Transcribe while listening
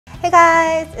Hey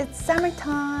guys, it's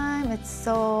summertime. It's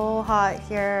so hot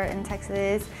here in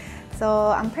Texas. So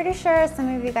I'm pretty sure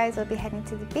some of you guys will be heading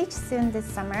to the beach soon this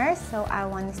summer. So I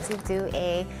wanted to do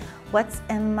a what's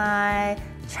in my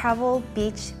travel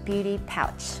beach beauty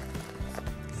pouch.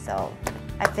 So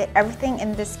I fit everything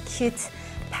in this cute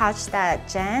pouch that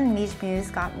Jen, Mish Muse,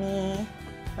 got me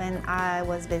when I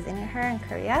was visiting her in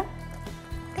Korea.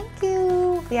 Thank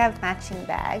you. We have matching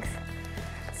bags.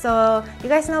 So you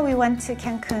guys know we went to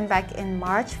Cancun back in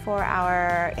March for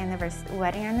our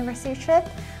wedding anniversary trip,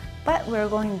 but we're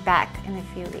going back in a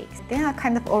few weeks. I think I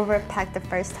kind of overpacked the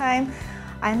first time.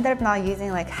 I ended up not using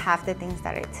like half the things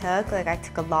that I took. Like I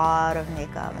took a lot of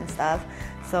makeup and stuff.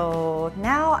 So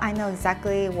now I know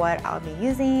exactly what I'll be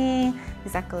using,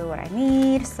 exactly what I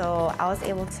need. So I was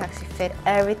able to actually fit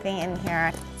everything in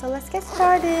here. So let's get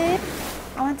started.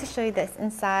 I want to show you this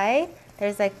inside.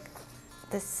 There's like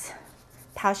this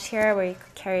pouch here where you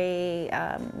could carry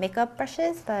makeup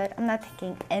brushes, but I'm not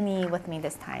taking any with me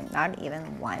this time, not even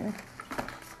one.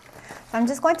 So I'm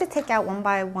just going to take out one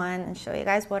by one and show you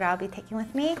guys what I'll be taking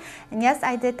with me. And yes,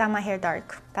 I did dye my hair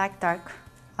dark, black dark.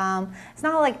 It's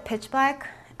not like pitch black,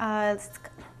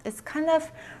 it's kind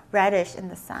of reddish in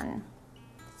the sun.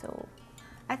 So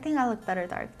I think I look better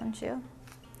dark, don't you?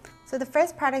 So the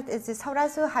first product is this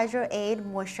Sulwhasoo Hydro Aid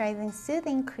Moisturizing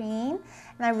Soothing Cream.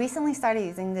 And I recently started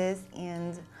using this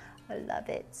and I love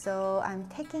it. So I'm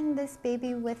taking this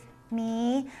baby with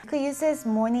me. You could use this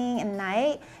morning and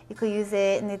night. You could use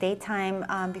it in the daytime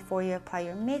before you apply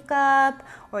your makeup,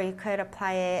 or you could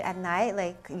apply it at night,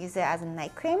 like use it as a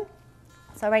night cream.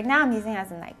 So right now I'm using it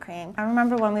as a night cream. I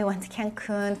remember when we went to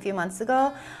Cancun a few months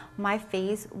ago, my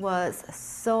face was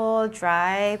so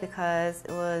dry because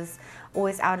it was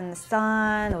always out in the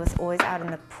sun, it was always out in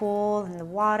the pool, in the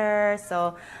water.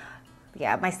 So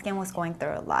yeah, my skin was going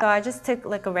through a lot. So I just took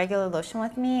like a regular lotion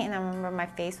with me, and I remember my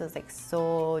face was like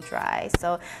so dry.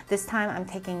 So this time I'm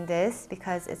taking this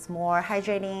because it's more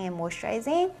hydrating and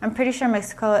moisturizing. I'm pretty sure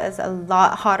Mexico is a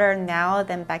lot hotter now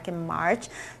than back in March.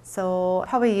 So I'll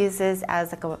probably use this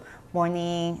as like a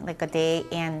morning, like a day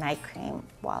and night cream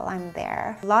while I'm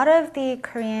there. A lot of the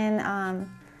Korean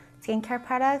skincare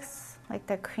products, like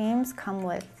the creams, come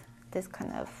with this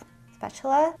kind of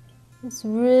spatula. It's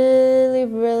really,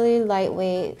 really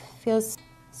lightweight. Feels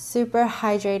super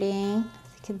hydrating,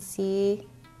 as you can see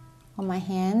on my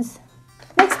hands.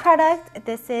 Next product,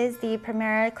 this is the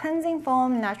Primera Cleansing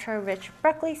Foam Natural Rich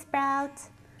Broccoli Sprout.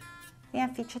 Yeah,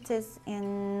 I featured this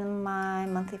in my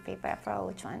monthly favorite, I forgot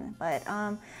which one. But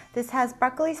this has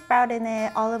broccoli sprout in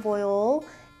it, olive oil.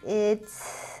 It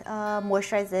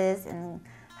moisturizes and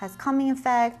has calming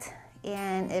effect,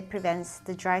 and it prevents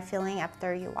the dry feeling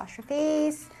after you wash your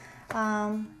face.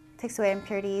 Takes away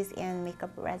impurities and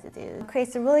makeup residue. It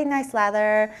creates a really nice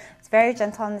lather. It's very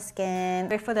gentle on the skin.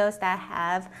 Great for those that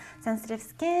have sensitive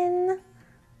skin.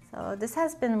 So this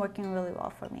has been working really well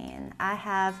for me. And I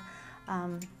have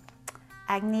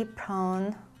acne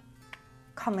prone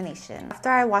combination. After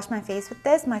I wash my face with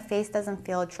this, my face doesn't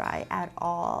feel dry at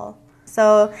all.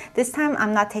 So this time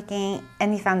I'm not taking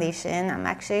any foundation. I'm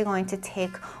actually going to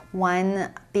take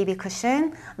one BB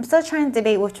cushion. I'm still trying to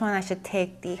debate which one I should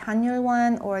take, the Hanyul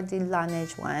one or the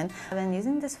Laneige one. I've been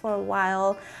using this for a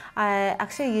while. I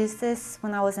actually used this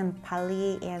when I was in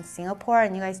Bali and Singapore,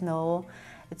 and you guys know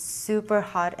it's super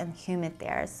hot and humid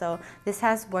there. So this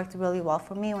has worked really well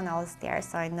for me when I was there,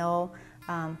 so I know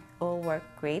it will work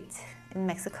great in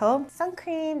Mexico. Sun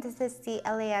cream, this is the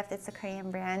LaF, it's a Korean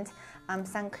brand.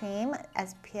 Sun cream,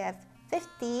 SPF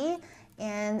 50,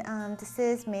 and this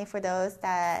is made for those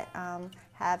that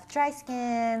have dry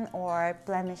skin or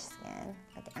blemished skin,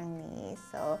 like acne.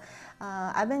 So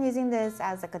I've been using this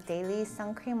as like a daily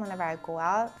sun cream whenever I go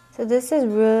out. So this is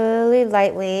really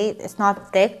lightweight, it's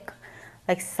not thick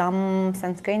like some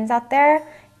sunscreens out there,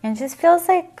 and it just feels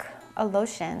like a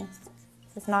lotion.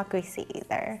 It's not greasy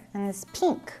either, and it's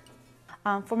pink.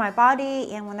 For my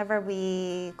body, and whenever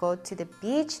we go to the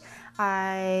beach,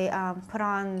 I put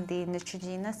on the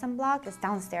Neutrogena sunblock. It's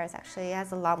downstairs actually. It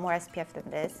has a lot more SPF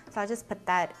than this. So I just put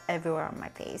that everywhere on my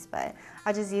face, but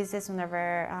I just use this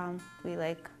whenever we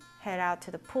like head out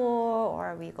to the pool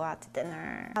or we go out to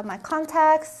dinner. My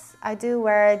contacts, I do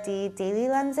wear the daily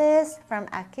lenses from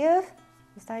Acuve.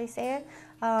 Is that how you say it?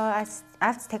 I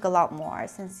have to take a lot more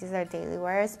since these are daily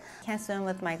wears. I can't swim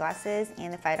with my glasses,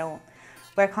 and if I don't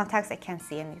wear contacts, I can't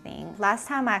see anything. Last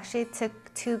time I actually took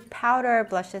 2 powder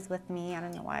blushes with me. I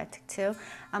don't know why I took 2,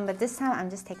 but this time I'm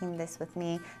just taking this with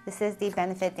me. This is the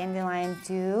Benefit Dandelion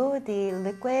Dew, the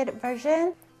liquid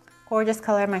version. Gorgeous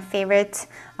color, my favorite.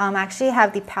 I actually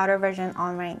have the powder version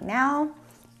on right now,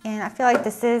 and I feel like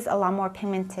this is a lot more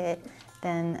pigmented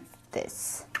than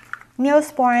this.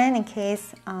 Neosporin in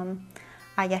case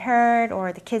I get hurt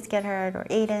or the kids get hurt or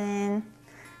Aiden.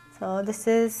 So this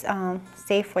is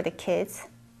safe for the kids.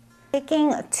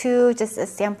 Taking just a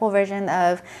sample version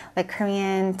of like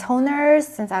Korean toners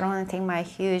since I don't want to take my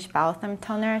huge balsam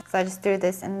toner. So I just threw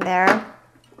this in there.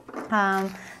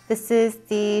 This is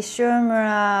the Shu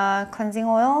Uemura Cleansing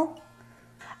Oil.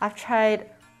 I've tried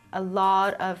a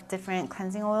lot of different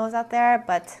cleansing oils out there,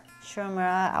 but Shu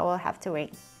Uemura, I will have to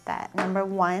rate that number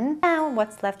 1. Now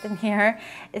what's left in here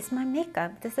is my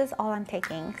makeup. This is all I'm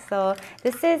taking. So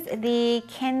this is the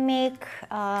Canmake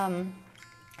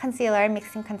concealer,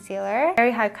 mixing concealer.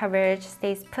 Very high coverage,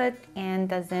 stays put and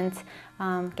doesn't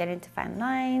get into fine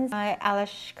lines. My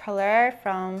eyelash curler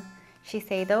from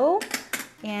Shiseido.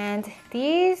 And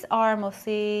these are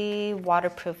mostly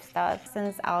waterproof stuff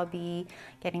since I'll be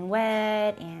getting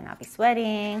wet and I'll be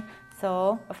sweating.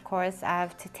 So of course I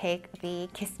have to take the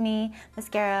Kiss Me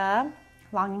mascara,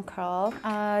 long and curl.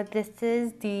 This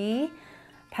is the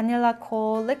Banila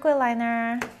Kohl liquid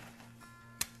liner,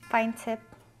 fine tip.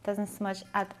 Doesn't smudge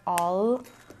at all.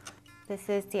 This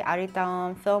is the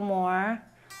Aritaum Fillmore,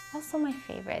 also my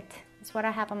favorite. It's what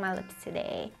I have on my lips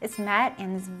today. It's matte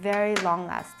and it's very long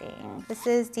lasting. This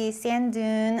is the Sand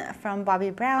Dune from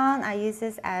Bobbi Brown. I use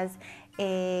this as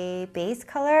a base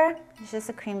color. It's just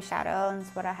a cream shadow and it's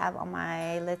what I have on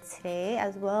my lids today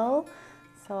as well.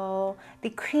 So the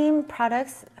cream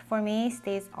products for me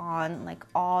stays on like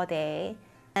all day.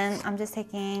 And I'm just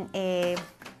taking a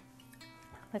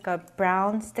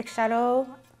brown stick shadow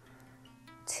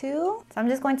too. So I'm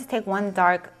just going to take one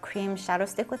dark cream shadow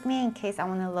stick with me in case I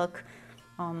want to look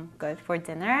good for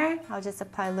dinner. I'll just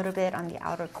apply a little bit on the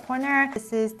outer corner.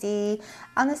 This is the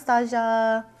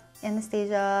Anastasia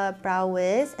Brow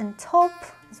Wiz in taupe.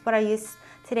 This is what I use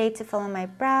today to fill in my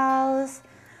brows.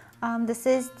 This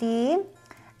is the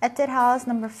Etude House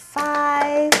number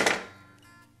 5.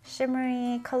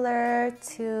 Shimmery color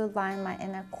to line my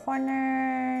inner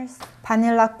corners.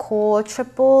 Banila Kohl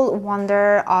Triple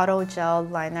Wonder Auto Gel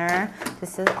Liner.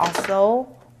 This is also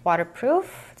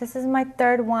waterproof. This is my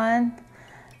 3rd one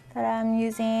that I'm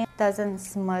using. Doesn't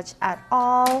smudge at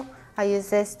all. I use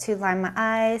this to line my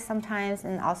eyes sometimes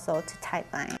and also to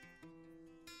tightline.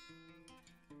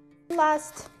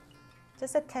 Last,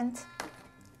 just a tint,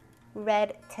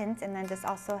 red tint, and then this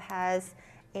also has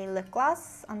a lip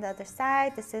gloss on the other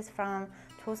side. This is from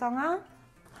Joseonga.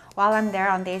 While I'm there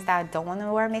on days that I don't want to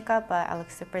wear makeup but I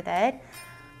look super dead,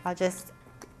 I'll just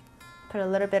put a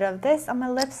little bit of this on my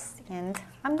lips and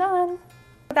I'm done.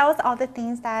 That was all the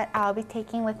things that I'll be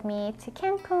taking with me to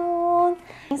Cancun.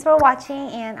 Thanks for watching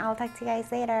and I'll talk to you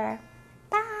guys later.